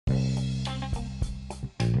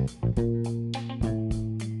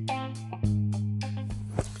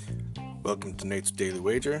Welcome to Nate's Daily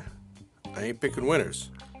Wager. I ain't picking winners,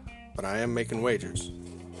 but I am making wagers.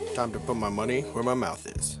 Time to put my money where my mouth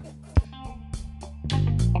is.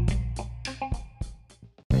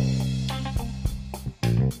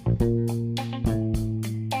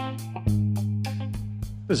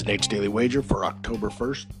 This is Nate's Daily Wager for October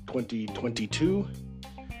 1st, 2022.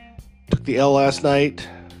 Took the L last night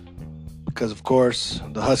because, of course,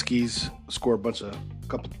 the Huskies scored a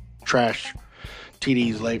couple trash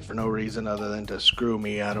TDs late for no reason other than to screw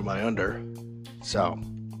me out of my under. So,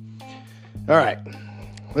 all right,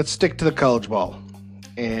 let's stick to the college ball.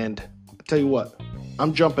 And I tell you what,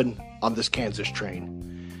 I'm jumping on this Kansas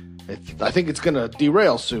train. I think it's going to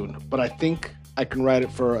derail soon, but I think I can ride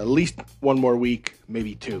it for at least one more week,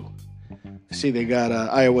 maybe two. See, they got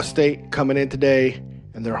Iowa State coming in today,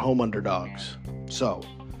 and they're home underdogs. So,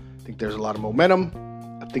 I think there's a lot of momentum.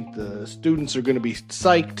 I think the students are going to be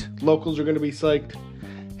psyched. Locals are going to be psyched.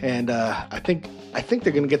 And I think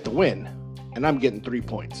they're going to get the win. And I'm getting 3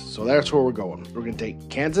 points. So that's where we're going. We're going to take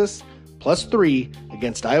Kansas +3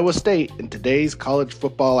 against Iowa State in today's college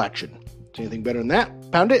football action. Anything better than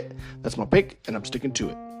that? Pound it. That's my pick, and I'm sticking to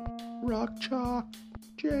it. Rock Chalk,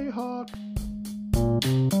 Jayhawk.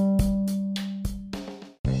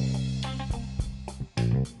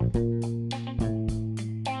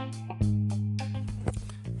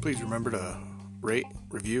 Please remember to rate,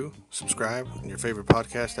 review, subscribe in your favorite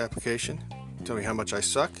podcast application. Tell me how much I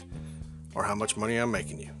suck or how much money I'm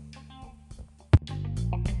making you.